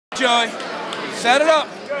Joey. Set it up.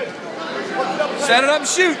 Set it up and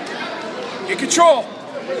shoot. Get control.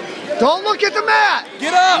 Don't look at the mat.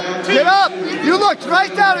 Get up. Get up. You looked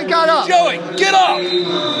right down and got up. Joey, get up.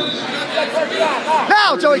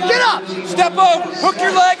 Now, Joey, get up. Step over. Hook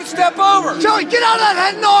your leg and step over. Joey, get out of that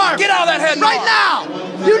head and arm. Get out of that head and right arm.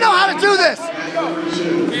 now. You know how to do this.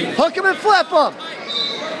 Hook him and flip him.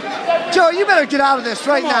 Joey, you better get out of this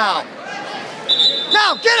right now.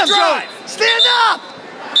 Now, get him, Drive. Joey. Stand up.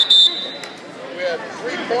 We have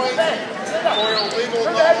 3 points for illegal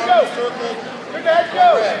non-circle.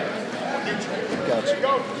 Gotcha.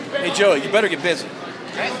 Hey, Joey, you better get busy.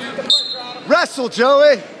 Wrestle,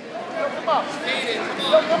 Joey.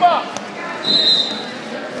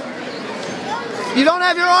 You don't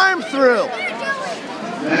have your arm through.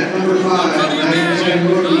 Number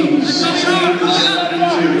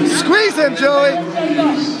 5, Squeeze him, Joey.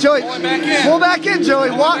 Joey, pull back in,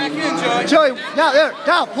 Joey. Walk. Joey, now there.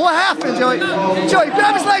 Now pull a half in, Joey. Joey,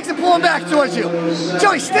 grab his legs and pull him back towards you.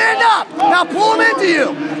 Joey, stand up. Now pull him into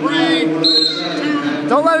you.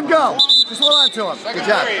 Don't let him go. Just hold on to him. Good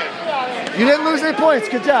job. You didn't lose any points.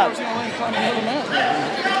 Good job.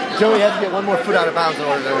 Joey had to get one more foot out of bounds in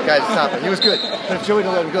order for the guy to stop him. He was good. But if Joey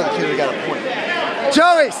didn't let him go, the kid would have got a point.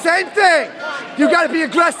 Joey, same thing. You got to be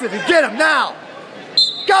aggressive and get him now.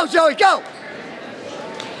 Go, Joey, go.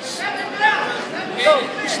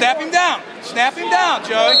 Snap him down. Snap him down,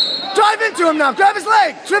 Joey. Drive into him now. Grab his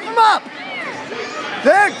leg. Trip him up.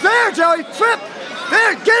 There, Joey. Trip.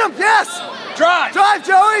 There, get him. Yes. Drive. Drive,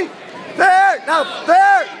 Joey. There. Now,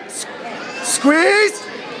 there. Squeeze.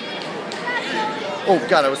 Oh,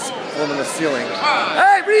 God, I was filming the ceiling.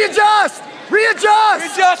 Hey, readjust. Readjust.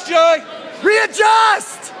 Readjust, Joey.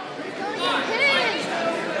 Readjust.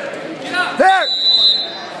 There.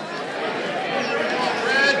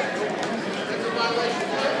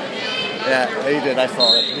 Yeah, he did. I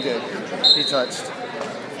saw it. He did. He touched.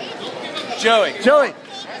 Joey,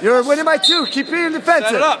 you're winning by 2. Keep being defensive.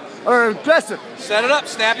 Set it up. Or aggressive. Set it up.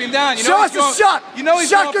 Snap him down. You know Show us he's going, a shot. You know he's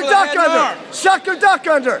shuck going or for the duck head and under. arm. Shuck or duck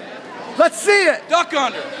under. Let's see it. Duck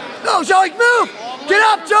under. No, Joey, move. Get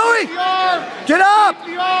up, Joey. Get up.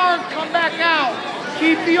 Keep the arm. Come back out.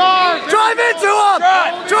 Keep the arm. Drive into him.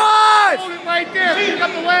 Drive. Hold it right there. Pick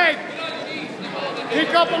up the leg.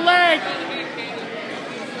 Pick up a leg.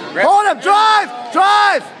 Hold him. Drive.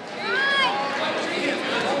 Drive.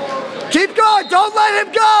 Keep going. Don't let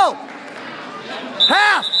him go.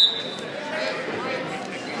 Half.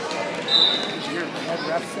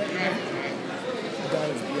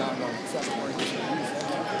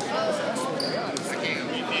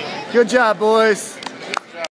 Good job, boys.